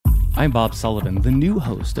I'm Bob Sullivan, the new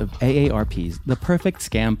host of AARP's The Perfect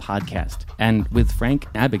Scam podcast. And with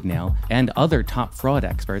Frank Abagnale and other top fraud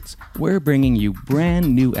experts, we're bringing you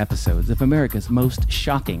brand new episodes of America's most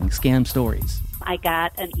shocking scam stories. I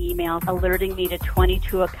got an email alerting me to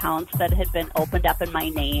 22 accounts that had been opened up in my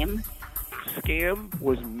name. Scam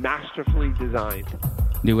was masterfully designed.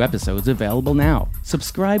 New episodes available now.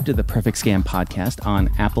 Subscribe to the Perfect Scam podcast on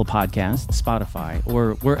Apple Podcasts, Spotify,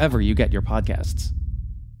 or wherever you get your podcasts.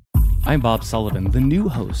 I'm Bob Sullivan, the new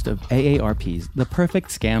host of AARP's The Perfect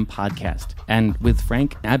Scam podcast. And with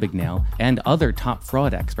Frank Abagnale and other top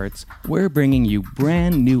fraud experts, we're bringing you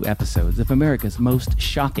brand new episodes of America's most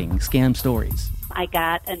shocking scam stories. I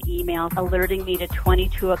got an email alerting me to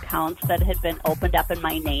 22 accounts that had been opened up in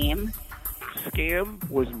my name. Scam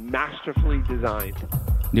was masterfully designed.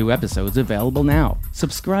 New episodes available now.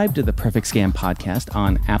 Subscribe to the Perfect Scam podcast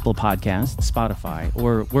on Apple Podcasts, Spotify,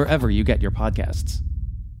 or wherever you get your podcasts.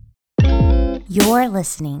 You're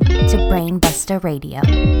listening to Brainbuster Radio.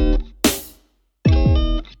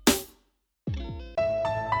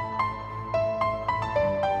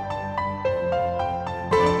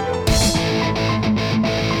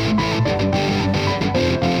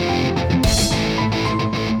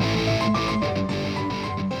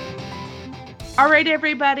 All right,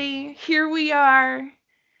 everybody, here we are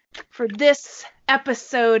for this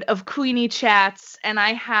episode of Queeny Chats, and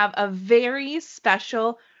I have a very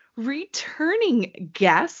special returning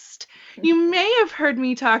guest. You may have heard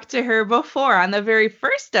me talk to her before on the very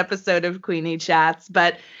first episode of Queeny Chats,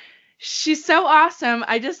 but she's so awesome,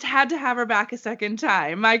 I just had to have her back a second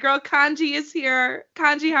time. My girl Kanji is here.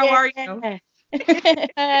 Kanji, how are you?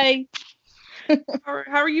 Hey.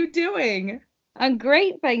 How are you doing? I'm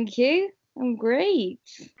great, thank you. I'm great.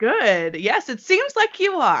 Good. Yes, it seems like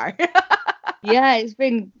you are. Yeah, it's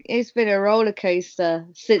been a roller coaster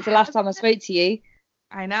since the last time I spoke to you.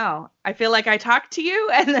 I know. I feel like I talked to you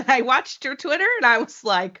and then I watched your Twitter and I was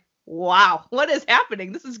like, wow, what is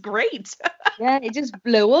happening? This is great. Yeah, it just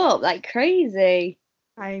blew up like crazy.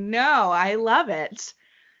 I know. I love it.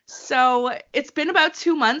 So it's been about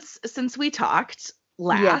 2 months since we talked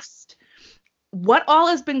last. Yes. What all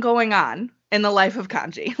has been going on in the life of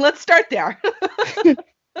Kanji? Let's start there.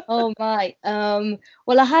 Oh my.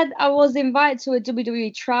 Well, I was invited to a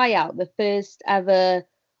WWE tryout, the first ever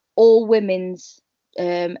all women's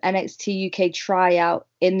NXT UK tryout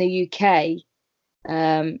in the UK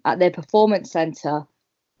at their performance center.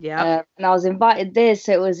 Yeah. And I was invited there,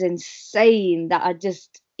 so it was insane that I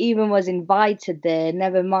just even was invited there,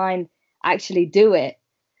 never mind actually do it.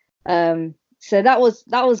 So that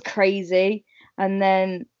was crazy. And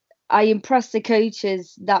then I impressed the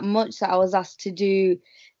coaches that much that I was asked to do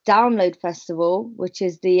Download Festival, which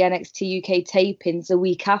is the NXT UK tapings the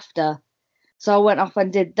week after. So I went off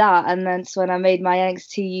and did that, and that's when I made my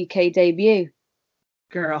NXT UK debut.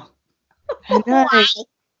 Girl. I know. Wow.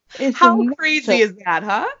 It's How mental. crazy is that,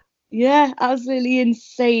 huh? Yeah, absolutely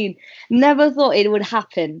insane. Never thought it would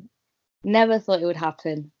happen. Never thought it would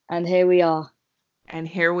happen. And here we are. And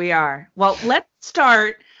here we are. Well, let's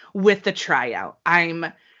start with the tryout. I'm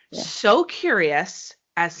so curious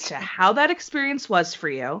as to how that experience was for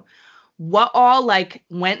you. What all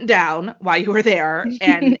went down while you were there,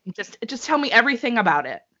 and just tell me everything about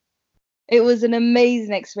it. It was an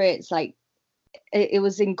amazing experience. It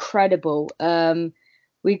was incredible.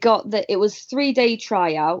 It was 3-day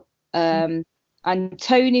tryout. And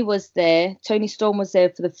Tony was there. Tony Storm was there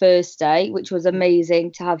for the first day, which was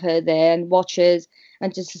amazing to have her there and watchers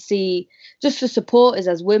and just to see, just for supporters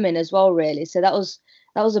as women as well, really. So that was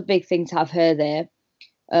a big thing to have her there.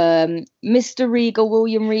 Mr. Regal,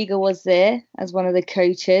 William Regal, was there as one of the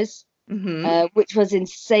coaches, which was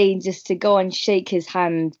insane just to go and shake his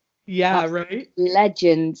hand. Yeah, right.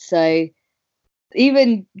 Legend. So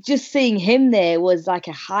even just seeing him there was like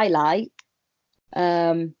a highlight.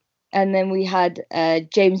 And then we had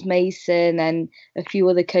James Mason and a few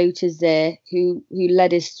other coaches there who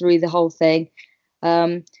led us through the whole thing.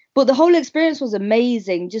 But the whole experience was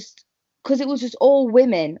amazing, just because it was just all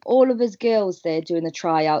women, all of us girls there doing the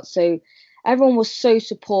tryout. So everyone was so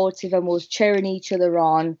supportive and was cheering each other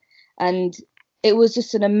on. And it was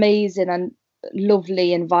just an amazing and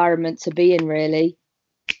lovely environment to be in, really.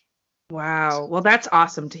 Wow. Well, that's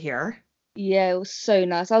awesome to hear. Yeah, it was so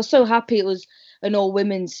nice. I was so happy it was an all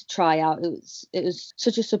women's tryout. It was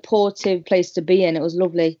such a supportive place to be in. It was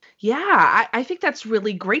lovely. Yeah, I think that's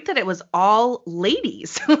really great that it was all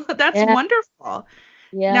ladies. That's wonderful.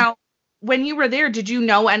 Yeah. Now, when you were there, did you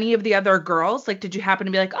know any of the other girls? Did you happen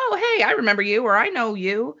to be like, oh, hey, I remember you, or I know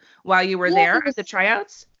you while you were there at the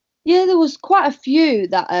tryouts? Yeah, there was quite a few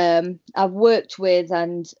that I've worked with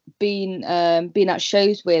and been at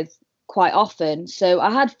shows with quite often. So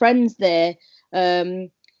I had friends there,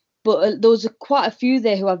 but there was quite a few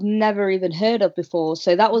there who I've never even heard of before.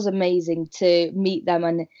 So that was amazing to meet them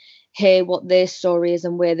and hear what their story is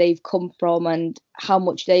and where they've come from and how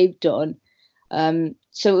much they've done.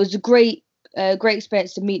 So it was a great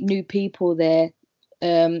experience to meet new people there,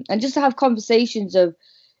 and just to have conversations of,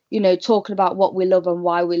 talking about what we love and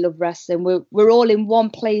why we love wrestling. We're all in one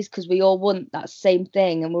place because we all want that same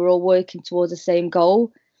thing and we're all working towards the same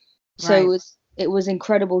goal. So Right. it was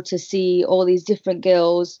incredible to see all these different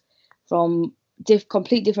girls from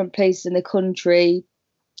complete different places in the country,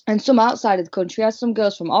 and some outside of the country. I had some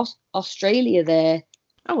girls from Australia there.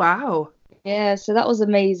 Oh, wow. Yeah, so that was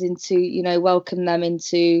amazing to, welcome them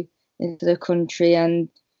into the country and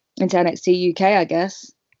into NXT UK, I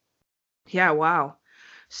guess. Yeah, wow.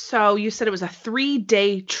 So you said it was a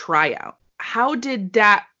 3-day tryout. How did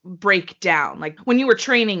that break down? Like when you were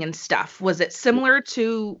training and stuff, was it similar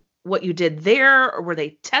to what you did there, or were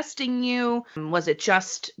they testing you? Was it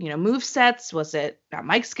just, move sets? Was it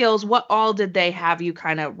mic skills? What all did they have you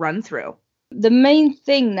kind of run through? The main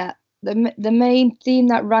theme that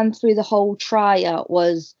ran through the whole tryout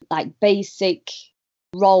was like basic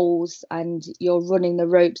rolls, and you're running the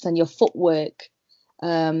ropes and your footwork.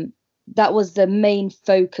 That was the main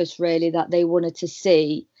focus really that they wanted to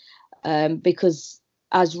see, because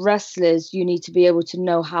as wrestlers you need to be able to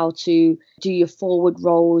know how to do your forward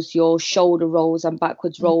rolls, your shoulder rolls and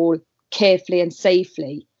backwards roll carefully and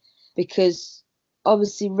safely, because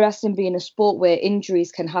obviously wrestling being a sport where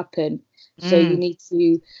injuries can happen. So you need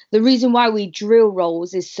to, the reason why we drill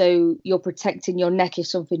rolls is so you're protecting your neck if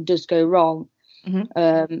something does go wrong.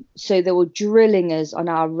 So they were drilling us on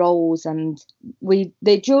our rolls, and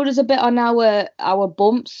they drilled us a bit on our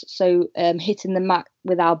bumps, so hitting the mat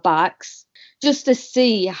with our backs, just to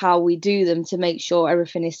see how we do them, to make sure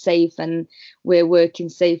everything is safe and we're working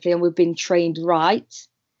safely and we've been trained right.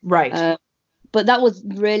 Right. But that was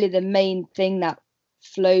really the main thing that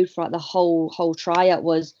flowed throughout the whole tryout,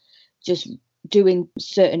 was just doing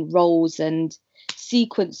certain rolls and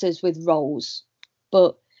sequences with rolls.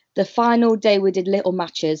 But the final day we did little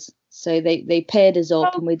matches, so they paired us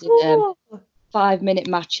up and we did 5-minute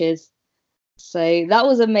matches. So that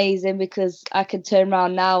was amazing, because I could turn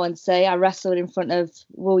around now and say I wrestled in front of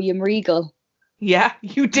William Regal. Yeah,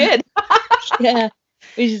 you did. Yeah,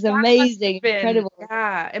 which is amazing, incredible.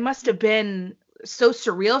 Yeah, it must have been so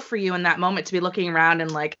surreal for you in that moment to be looking around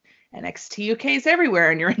and like, NXT UK is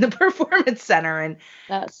everywhere and you're in the performance center. And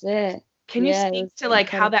that's it. Can you speak to like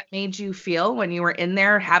how that made you feel when you were in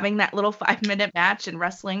there having that little 5-minute match and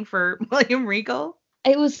wrestling for William Regal?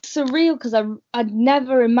 It was surreal, because I'd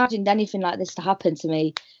never imagined anything like this to happen to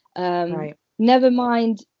me. Right. Never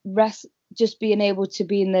mind just being able to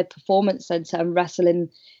be in the performance center and wrestle in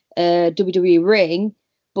WWE ring,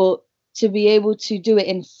 but to be able to do it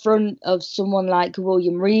in front of someone like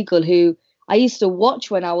William Regal, who I used to watch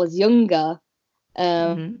when I was younger,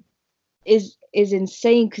 is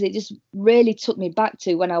insane, because it just really took me back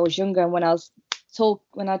to when I was younger, and when I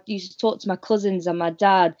used to talk to my cousins and my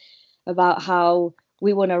dad about how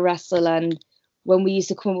we want to wrestle, and when we used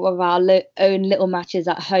to come up with our own little matches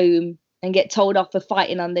at home and get told off for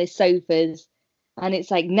fighting on their sofas. And it's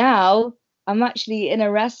like, now I'm actually in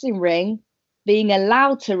a wrestling ring being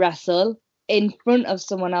allowed to wrestle in front of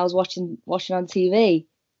someone I was watching on TV.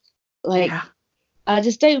 Like, yeah. I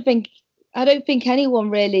don't think anyone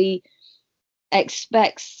really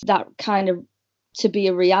expects that kind of to be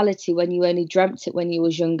a reality when you only dreamt it when you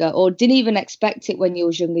was younger, or didn't even expect it when you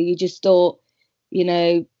was younger. You just thought,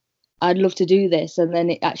 I'd love to do this, and then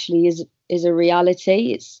it actually is a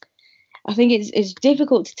reality. I think it's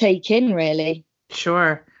difficult to take in, really.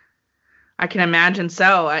 Sure, I can imagine.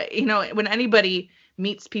 So, when anybody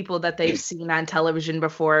meets people that they've seen on television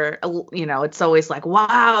before, it's always like,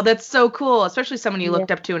 wow, that's so cool, especially someone you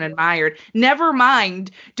looked up to and admired, never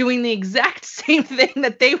mind doing the exact same thing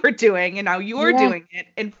that they were doing, and now you're doing it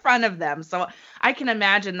in front of them. So I can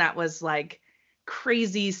imagine that was like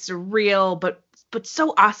crazy surreal, but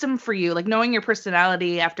so awesome for you, like knowing your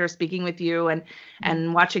personality after speaking with you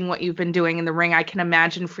and watching what you've been doing in the ring. I can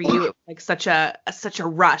imagine for you it was like such a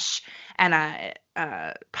rush and a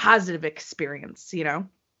positive experience,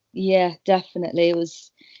 Yeah, definitely.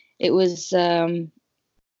 It was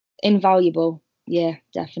invaluable. Yeah,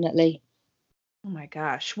 definitely. Oh my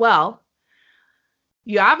gosh. Well,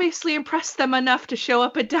 you obviously impressed them enough to show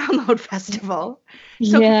up at Download Festival.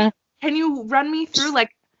 So can you run me through,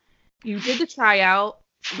 like, you did the tryout.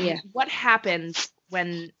 Yeah. What happened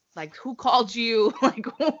when, like, who called you? Like,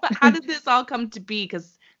 how did this all come to be?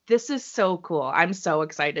 Because this is so cool. I'm so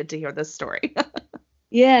excited to hear this story.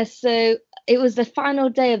 Yeah, so it was the final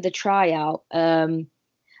day of the tryout. And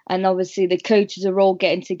obviously the coaches are all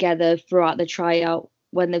getting together throughout the tryout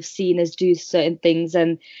when they've seen us do certain things.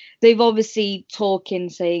 And they've obviously talking,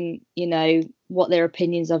 saying, you know, what their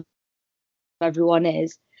opinions of everyone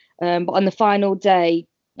is. But on the final day,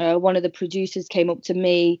 one of the producers came up to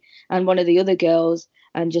me and one of the other girls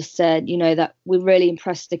and just said, you know, that we really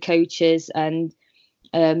impressed the coaches, and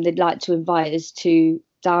they'd like to invite us to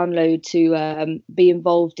download to be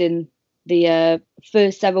involved in the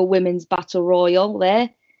first ever women's battle royal there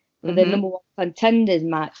for the number one contenders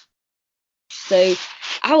match. So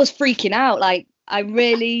I was freaking out. Like, I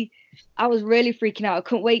was really freaking out. I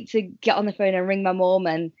couldn't wait to get on the phone and ring my mom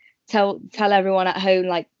and tell everyone at home,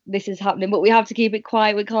 like, this is happening, but we have to keep it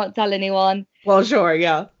quiet. We can't tell anyone. Well, sure,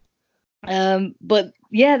 yeah. But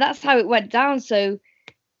yeah, that's how it went down. So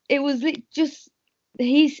it was just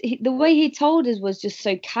the way he told us was just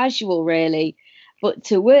so casual, really. But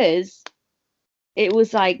to us, it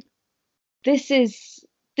was like, this is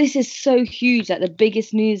so huge, like the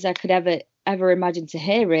biggest news I could ever imagine to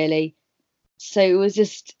hear, really. So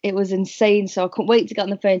it was insane. So I couldn't wait to get on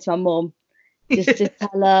the phone to my mum just to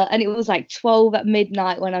tell her. And it was like 12 at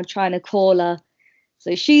midnight when I'm trying to call her.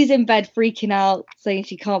 So she's in bed freaking out, saying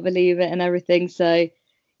she can't believe it and everything. So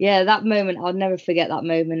yeah, that moment, I'll never forget that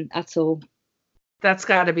moment at all. That's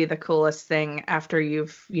got to be the coolest thing after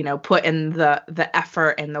you've, you know, put in the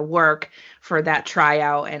effort and the work for that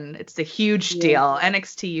tryout. And it's a huge deal,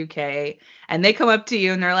 NXT UK. And they come up to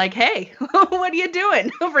you and they're like, hey, what are you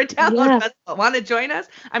doing for Download Festival? Want to join us?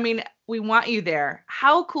 I mean, we want you there.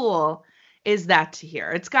 How cool is that to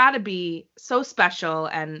hear? It's got to be so special.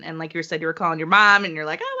 And like you said, you were calling your mom and you're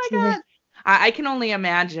like, oh my God. I can only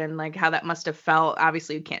imagine like how that must have felt.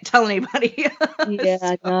 Obviously, you can't tell anybody.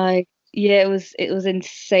 Yeah, no. Yeah, it was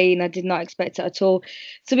insane. I did not expect it at all.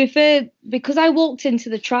 To be fair, because I walked into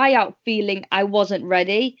the tryout feeling I wasn't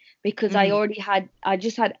ready, because I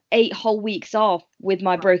just had 8 whole weeks off with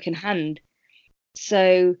my broken hand.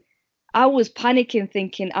 So I was panicking,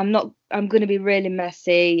 thinking I'm going to be really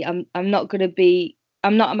messy. I'm not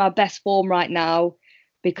in my best form right now,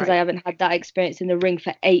 because I haven't had that experience in the ring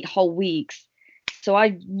for 8 whole weeks. So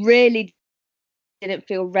I really didn't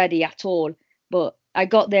feel ready at all. But I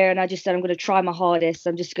got there and I just said, I'm going to try my hardest.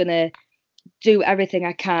 I'm just going to do everything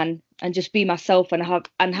I can and just be myself and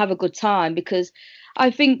have a good time, because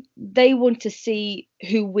I think they want to see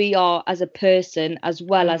who we are as a person as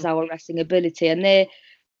well as our wrestling ability, and they're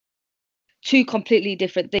 2 completely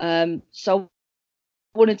different things. So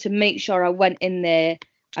I wanted to make sure I went in there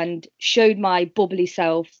and showed my bubbly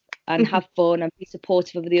self and have fun and be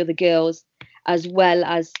supportive of the other girls, as well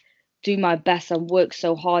as do my best and work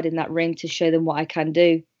so hard in that ring to show them what I can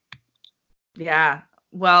do. Yeah.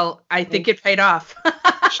 Well, I think it paid off.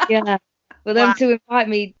 Yeah. For them to invite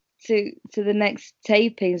me to the next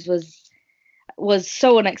tapings was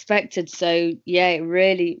so unexpected. So yeah, it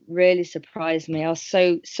really, really surprised me. I was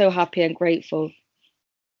so happy and grateful.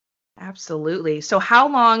 Absolutely. So how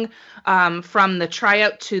long from the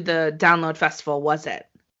tryout to the Download Festival was it?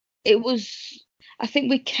 It was, I think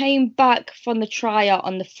we came back from the tryout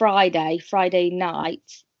on the Friday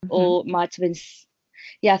night, or might have been,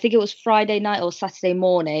 I think it was Friday night or Saturday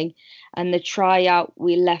morning, and the tryout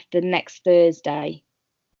we left the next Thursday.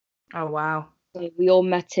 Oh wow! So we all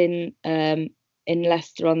met in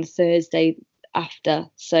Leicester on the Thursday after,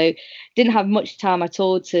 so didn't have much time at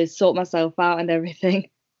all to sort myself out and everything.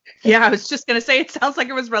 Yeah, I was just gonna say, it sounds like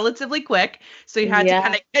it was relatively quick, so you had to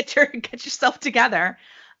kind of get yourself together.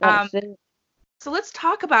 So let's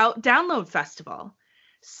talk about Download Festival.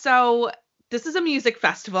 So this is a music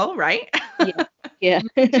festival, right? Yeah.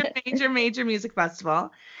 major music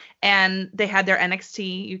festival. And they had their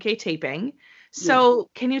NXT UK taping. So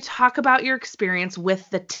can you talk about your experience with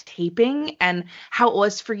the taping and how it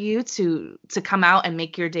was for you to come out and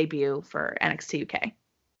make your debut for NXT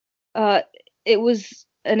UK? It was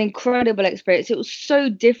an incredible experience. It was so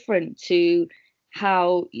different to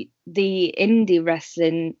how the indie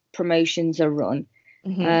wrestling promotions are run.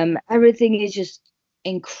 Everything is just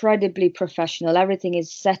incredibly professional. Everything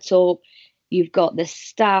is set up. You've got the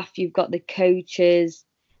staff, you've got the coaches,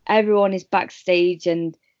 everyone is backstage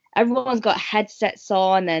and everyone's got headsets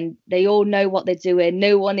on and they all know what they're doing.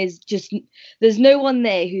 There's no one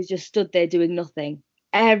there who's just stood there doing nothing.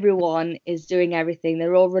 Everyone is doing everything.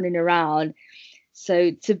 They're all running around.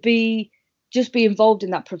 So to be involved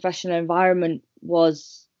in that professional environment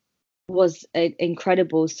was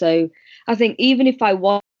incredible. So I think even if I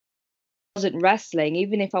wasn't wrestling,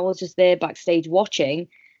 even if I was just there backstage watching,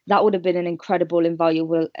 that would have been an incredible,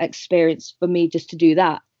 invaluable experience for me just to do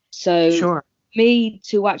that. So me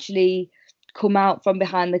to actually come out from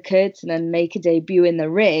behind the curtain and make a debut in the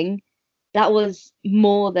ring, that was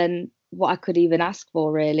more than what I could even ask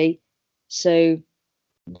for, really. So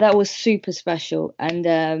that was super special. And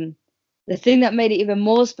the thing that made it even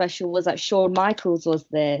more special was that Shawn Michaels was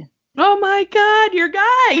there. Oh my God, your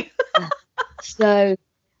guy. So,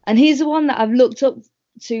 and he's the one that I've looked up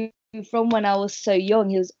to from when I was so young.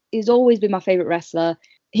 He's always been my favorite wrestler.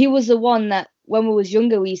 He was the one that when we was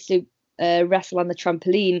younger, we used to wrestle on the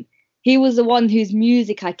trampoline. He was the one whose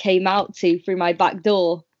music I came out to through my back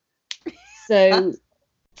door. So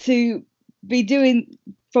to be going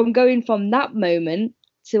from that moment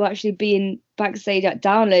to actually being backstage at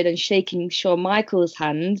Download and shaking Shawn Michaels'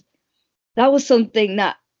 hand, that was something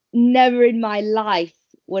that never in my life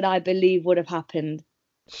would I believe would have happened.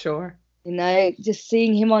 Sure. You know, just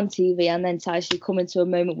seeing him on TV and then to actually come into a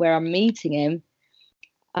moment where I'm meeting him,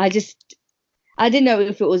 I didn't know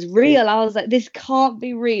if it was real. I was like, this can't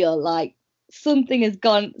be real. Like something's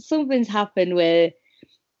happened where,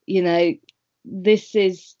 you know, this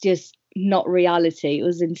is just not reality. It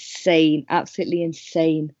was insane, absolutely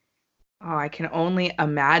insane. Oh, I can only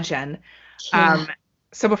imagine. Yeah.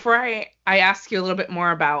 So before I ask you a little bit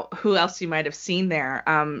more about who else you might have seen there,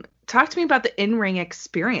 talk to me about the in-ring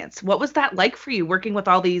experience. What was that like for you working with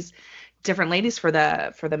all these different ladies for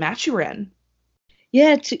the match you were in?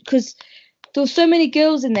 Yeah, because there were so many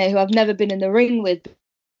girls in there who I've never been in the ring with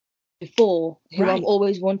before, who I've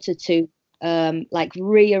always wanted to, like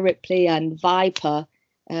Rhea Ripley and Viper,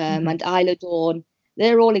 and Isla Dawn.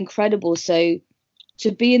 They're all incredible. So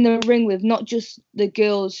to be in the ring with not just the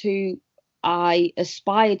girls who I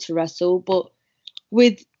aspired to wrestle, but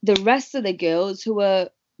with the rest of the girls who are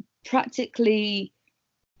practically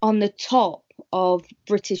on the top of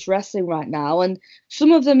British wrestling right now, and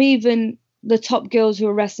some of them even the top girls who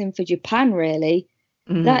are wrestling for Japan, really.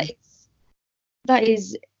 That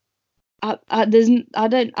is I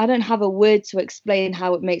don't have a word to explain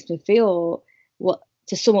how it makes me feel or what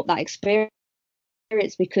to sum up that experience,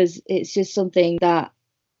 because it's just something that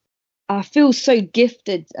I feel so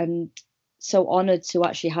gifted and so honored to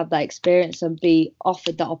actually have that experience and be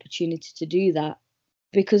offered that opportunity to do that,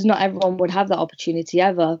 because not everyone would have that opportunity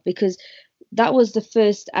ever, because that was the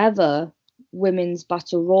first ever women's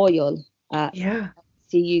battle royal at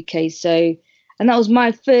the UK. So, and that was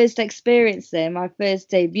my first experience there, my first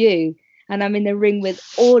debut, and I'm in the ring with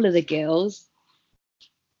all of the girls.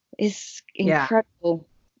 It's incredible,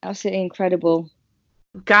 absolutely incredible.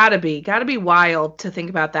 Gotta be wild to think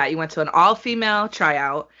about that. You went to an all-female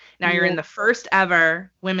tryout. Now you're in the first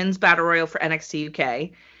ever women's battle royal for NXT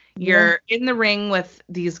UK. You're in the ring with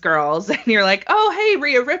these girls and you're like, oh, hey,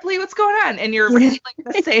 Rhea Ripley, what's going on? And you're in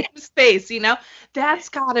like the same space, you know? That's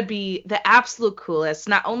gotta be the absolute coolest,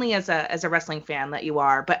 not only as a wrestling fan that you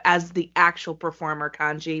are, but as the actual performer,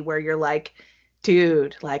 Kanji, where you're like,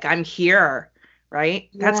 dude, like I'm here, right?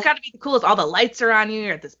 That's gotta be the coolest. All the lights are on you.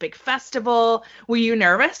 You're at this big festival. Were you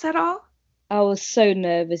nervous at all? I was so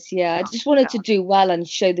nervous, I just wanted to do well and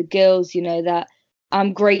show the girls, you know, that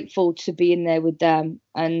I'm grateful to be in there with them,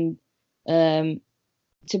 and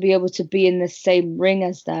to be able to be in the same ring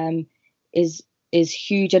as them is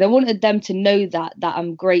huge. And I wanted them to know that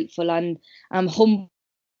I'm grateful and I'm humbled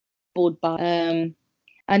by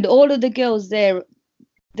and all of the girls there,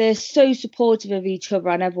 they're so supportive of each other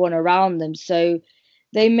and everyone around them. So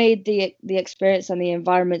they made the experience and the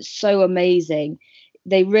environment so amazing.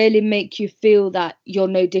 They really make you feel that you're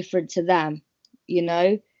no different to them, you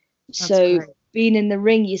know. That's so great. Being in the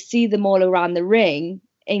ring, you see them all around the ring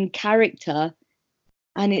in character,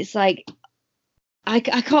 and it's like I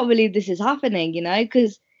can't believe this is happening, you know,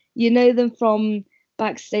 because you know them from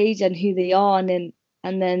backstage and who they are, and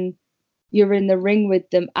then you're in the ring with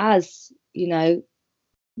them as, you know,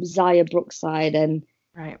 Zaya Brookside and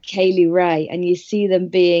Kaylee Ray, and you see them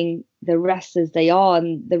being the wrestlers they are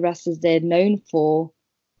and the wrestlers they're known for.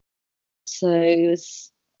 So it was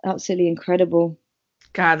absolutely incredible.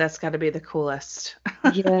 God, that's got to be the coolest.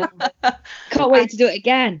 Yeah. Can't wait to do it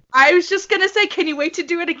again. I was just going to say, can you wait to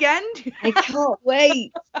do it again? I can't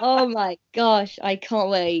wait. Oh my gosh, I can't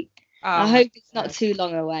wait. I hope it's not too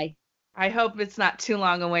long away. I hope it's not too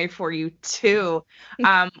long away for you too.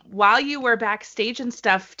 While you were backstage and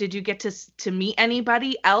stuff, did you get to meet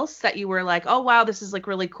anybody else that you were like, oh wow, this is like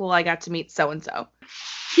really cool, I got to meet so and so?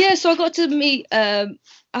 Yeah, so I got to meet I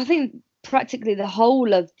think practically the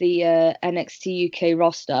whole of the NXT UK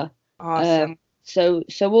roster. Awesome. So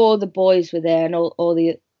all the boys were there and all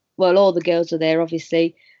the girls were there,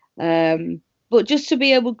 obviously. But just to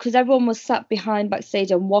be able, because everyone was sat behind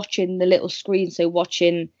backstage and watching the little screen, so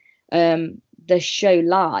watching the show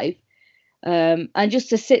live. And just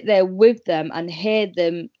to sit there with them and hear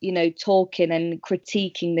them, talking and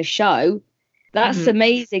critiquing the show, that's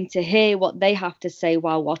amazing to hear what they have to say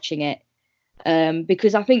while watching it.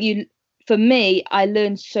 Because I think for me, I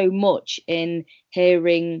learned so much in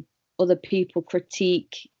hearing other people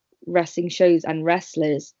critique wrestling shows and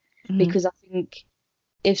wrestlers, because I think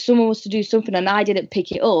if someone was to do something and I didn't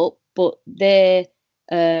pick it up, but their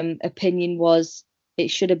opinion was it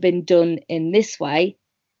should have been done in this way,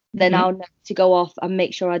 then I'll know to go off and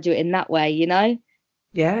make sure I do it in that way,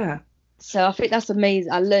 Yeah. So I think that's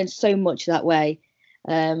amazing. I learned so much that way.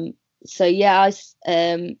 So yeah,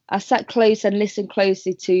 I sat close and listened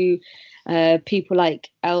closely to people like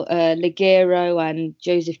Ligero and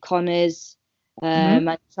Joseph Connors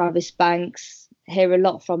and Travis Banks. Hear a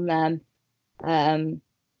lot from them.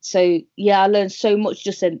 So yeah, I learned so much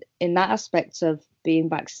just in that aspect of being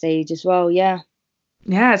backstage as well. Yeah.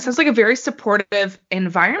 Yeah, it sounds like a very supportive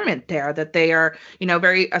environment there, that they are,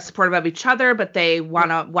 very supportive of each other, but they want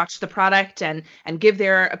to watch the product and give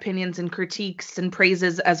their opinions and critiques and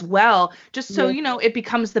praises as well, just so, it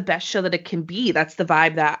becomes the best show that it can be. That's the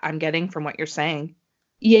vibe that I'm getting from what you're saying.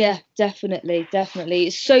 Yeah, definitely.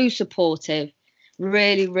 It's so supportive,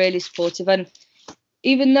 really, really supportive. And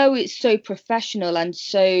even though it's so professional and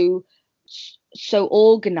so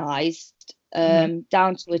organized, down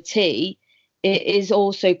to a T, it is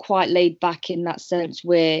also quite laid back in that sense,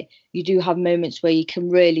 where you do have moments where you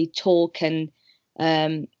can really talk and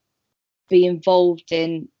be involved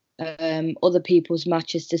in other people's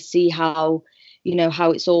matches to see how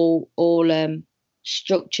it's all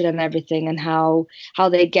structured and everything, and how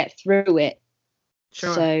they get through it.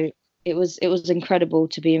 Sure. So it was incredible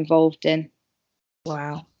to be involved in.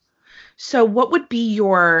 Wow. So what would be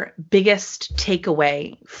your biggest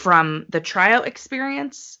takeaway from the tryout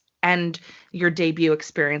experience and your debut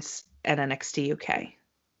experience at NXT UK?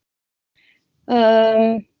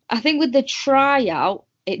 I think with the tryout,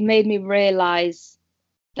 it made me realize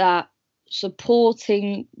that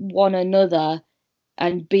supporting one another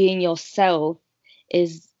and being yourself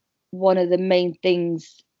is one of the main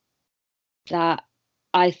things that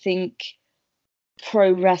I think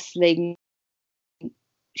pro wrestling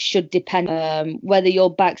should depend on, whether you're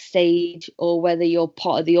backstage or whether you're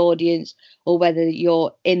part of the audience or whether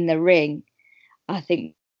you're in the ring. I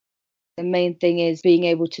think the main thing is being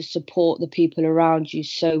able to support the people around you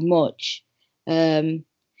so much,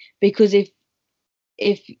 because if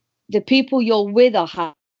the people you're with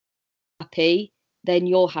are happy, then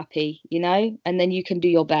you're happy, and then you can do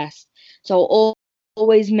your best. So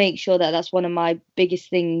always make sure that that's one of my biggest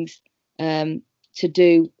things to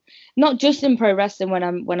do, not just in pro wrestling when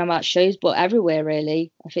I'm at shows, but everywhere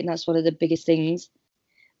really. I think that's one of the biggest things,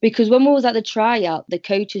 because when we was at the tryout, the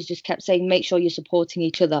coaches just kept saying, make sure you're supporting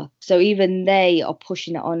each other. So even they are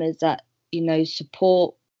pushing it on us that,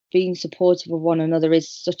 being supportive of one another is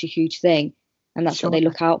such a huge thing, and that's what they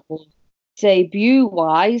look out for. Debut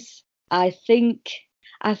wise, I think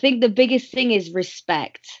the biggest thing is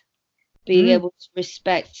respect. Being able to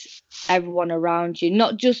respect everyone around you,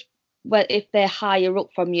 not just if they're higher up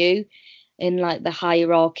from you in like the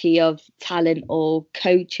hierarchy of talent or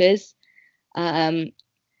coaches.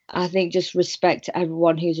 I think just respect to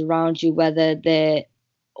everyone who's around you, whether they're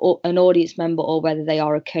an audience member or whether they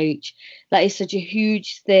are a coach. That is such a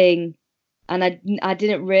huge thing, and I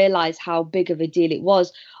didn't realize how big of a deal it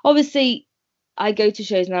was. Obviously, I go to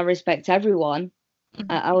shows and I respect everyone.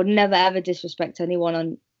 I would never ever disrespect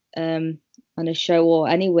anyone on a show or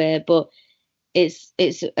anywhere, but it's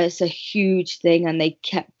a huge thing, and they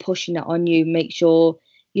kept pushing it on you. Make sure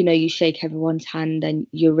you shake everyone's hand and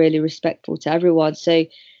you're really respectful to everyone. So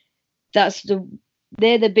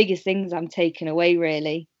they're the biggest things I'm taking away,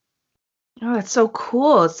 really. Oh, that's so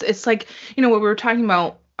cool. It's like, what we were talking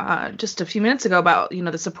about just a few minutes ago about,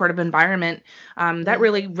 the supportive environment, that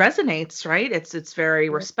really resonates, right? It's very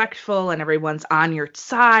respectful, and everyone's on your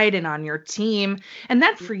side and on your team. And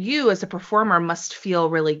that for you as a performer must feel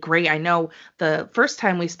really great. I know the first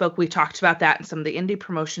time we spoke, we talked about that in some of the indie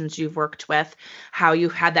promotions you've worked with, how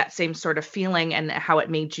you've had that same sort of feeling and how it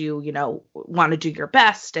made you, want to do your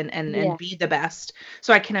best and be the best.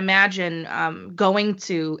 So I can imagine going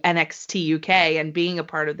to NXT UK and being a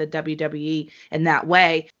part of the WWE in that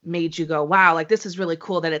way made you go, wow, like this is really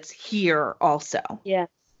cool that it's here also. Yeah,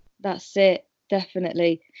 that's it,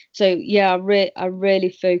 definitely. So yeah, I really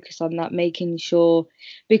focus on that, making sure,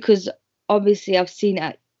 because obviously I've seen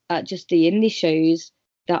at just the indie shows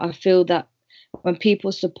that I feel that when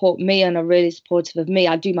people support me and are really supportive of me,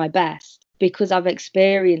 I do my best, because I've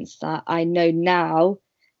experienced that. I know now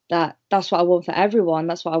that that's what I want for everyone.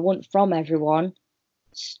 That's what I want from everyone.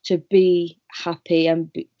 to be happy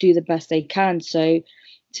and do the best they can. So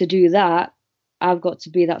to do that, I've got to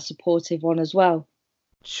be that supportive one as well.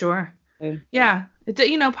 Sure. Yeah.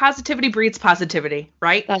 Positivity breeds positivity,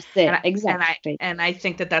 right? That's it. Exactly. And I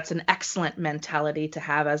think that that's an excellent mentality to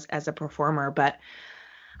have as a performer. But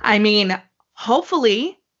I mean,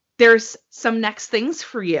 hopefully there's some next things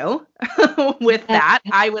for you with that.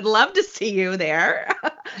 I would love to see you there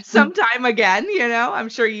sometime again. I'm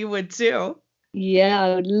sure you would too. Yeah,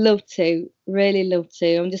 I would love to. Really love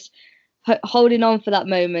to. I'm just holding on for that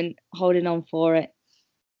moment, holding on for it.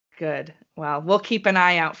 Good. Well, we'll keep an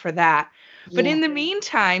eye out for that. But in the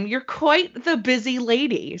meantime, you're quite the busy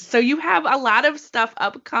lady. So you have a lot of stuff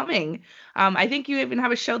upcoming. I think you even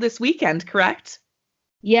have a show this weekend, correct?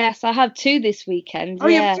 Yes, I have 2 this weekend. Oh,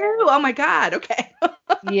 you have 2? Oh my God. Okay.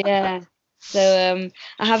 Yeah. So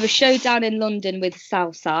I have a show down in London with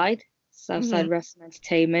Southside Wrestling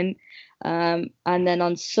Entertainment. And then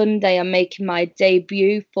on Sunday, I'm making my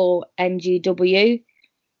debut for NGW,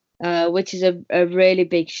 which is a really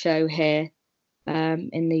big show here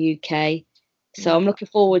in the UK. So I'm looking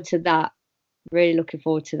forward to that. Really looking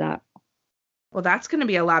forward to that. Well, that's going to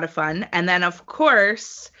be a lot of fun. And then, of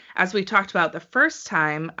course, as we talked about the first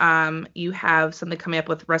time, you have something coming up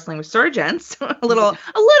with Wrestling Resurgence. a little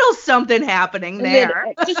something happening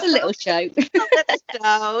there. Just a little show. A little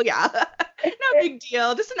show, yeah. No big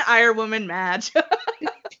deal. Just an Iron Woman match.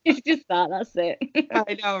 It's just that's it.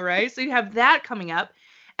 I know, right? So you have that coming up.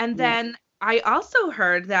 And then I also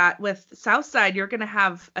heard that with Southside, you're going to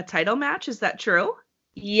have a title match. Is that true?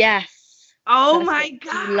 Yes. Oh my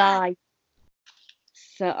God. July.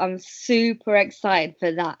 So I'm super excited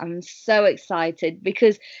for that. I'm so excited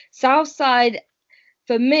because Southside,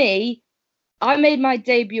 for me, I made my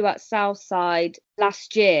debut at Southside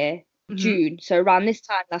last year, June. So around this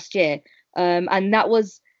time last year. And that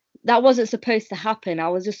wasn't supposed to happen. I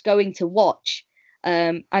was just going to watch.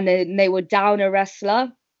 And then they were down a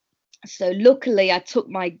wrestler. So luckily I took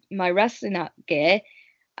my wrestling gear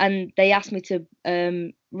and they asked me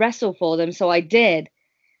to wrestle for them. So I did.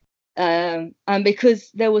 And because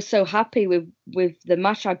they were so happy with the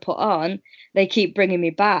match I put on, they keep bringing me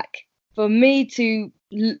back. For me to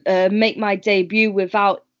make my debut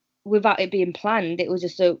without it being planned, it was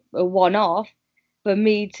just a one-off. For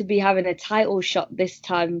me to be having a title shot this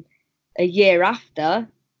time a year after,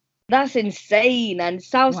 that's insane. And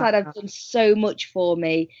Southside have done so much for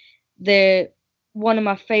me. They're one of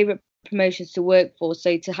my favorite promotions to work for.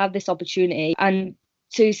 So to have this opportunity and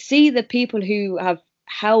to see the people who have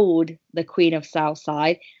held the Queen of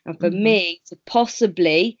Southside, and for me to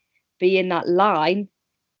possibly be in that line,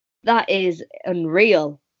 that is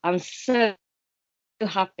unreal. I'm so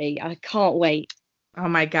happy. I can't wait. Oh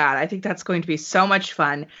my God, I think that's going to be so much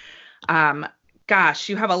fun. Gosh,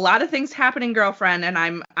 you have a lot of things happening, girlfriend, and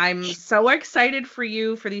I'm so excited for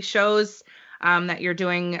you for these shows that you're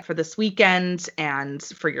doing for this weekend and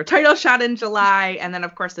for your title shot in July, and then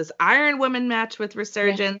of course this Iron Woman match with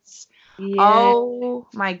Resurgence. Yeah. Oh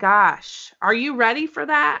my gosh. Are you ready for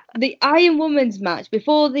that? The Iron Woman's match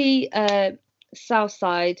before the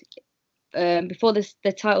Southside, before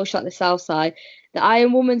the title shot the Southside, the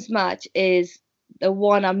Iron Woman's match is the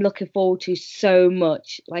one I'm looking forward to so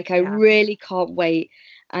much. Like I really can't wait.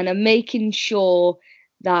 And I'm making sure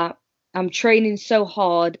that I'm training so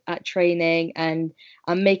hard at training, and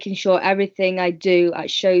I'm making sure everything I do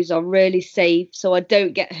at shows are really safe so I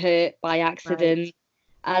don't get hurt by accident.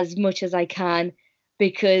 As much as I can,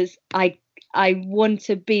 because I want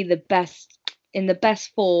to be the best, in the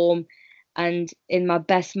best form and in my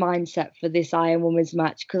best mindset for this Iron Woman's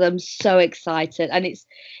match, because I'm so excited. And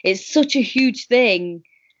it's such a huge thing.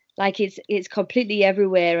 Like it's completely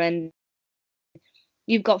everywhere, and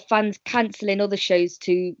you've got fans cancelling other shows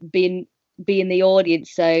to be in the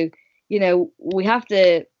audience. So we have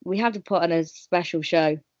to put on a special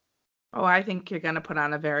show. Oh, I think you're going to put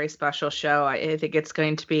on a very special show. I think it's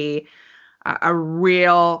going to be a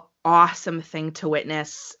real awesome thing to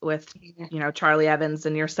witness with, Charlie Evans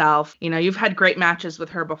and yourself. You've had great matches with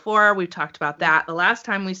her before. We've talked about that the last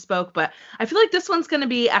time we spoke, but I feel like this one's going to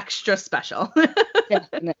be extra special.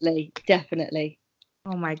 Definitely.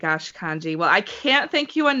 Oh my gosh, Kanji. Well, I can't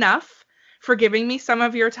thank you enough for giving me some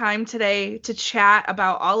of your time today to chat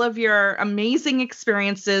about all of your amazing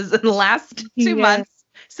experiences in the last 2 months.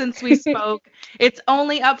 Since we spoke. It's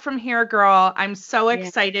only up from here, girl. I'm so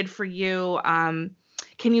excited for you.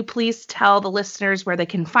 Can you please tell the listeners where they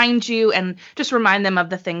can find you and just remind them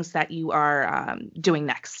of the things that you are doing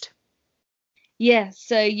next? Yeah,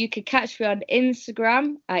 so you can catch me on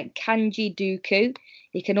Instagram at Kanji Duku.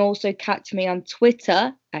 You can also catch me on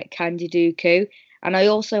Twitter at Kanji Duku. And I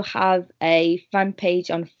also have a fan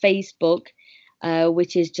page on Facebook,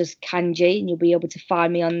 which is just Kanji, and you'll be able to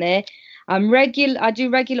find me on there. I do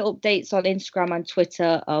regular updates on Instagram and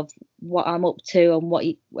Twitter of what I'm up to and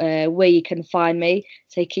where you can find me.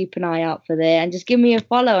 So keep an eye out for there, and just give me a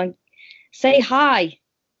follow and say hi.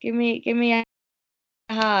 Give me a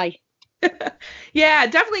hi. Yeah,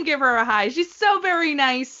 definitely give her a hi. She's so very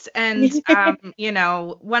nice, and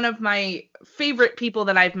one of my favorite people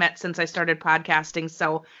that I've met since I started podcasting.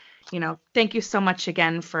 So, thank you so much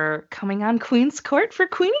again for coming on Queen's Court for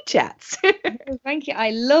Queeny Chats. Thank you.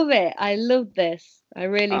 I love it. I love this. I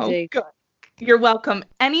really do. Good. You're welcome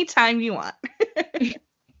anytime you want.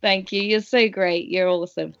 Thank you. You're so great. You're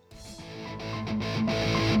awesome.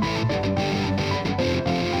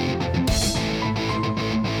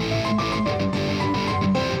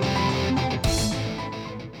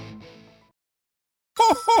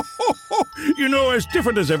 You know, as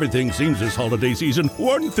different as everything seems this holiday season,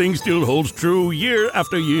 one thing still holds true year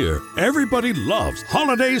after year. Everybody loves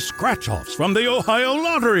holiday scratch-offs from the Ohio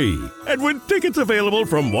Lottery. And with tickets available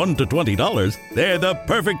from $1 to $20, they're the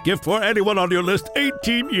perfect gift for anyone on your list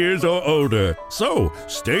 18 years or older. So,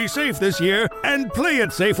 stay safe this year and play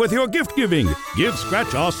it safe with your gift giving. Give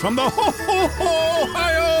scratch-offs from the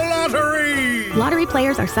Ohio Lottery! Lottery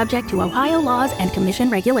players are subject to Ohio laws and commission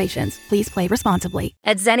regulations. Please play responsibly.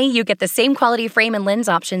 At Zenni, you get the same quality frame and lens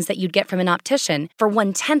options that you'd get from an optician for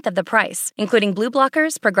 1/10 of the price, including blue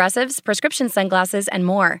blockers, progressives, prescription sunglasses, and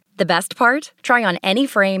more. The best part? Try on any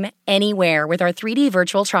frame, anywhere with our 3D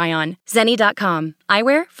virtual try-on. Zenni.com.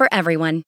 Eyewear for everyone.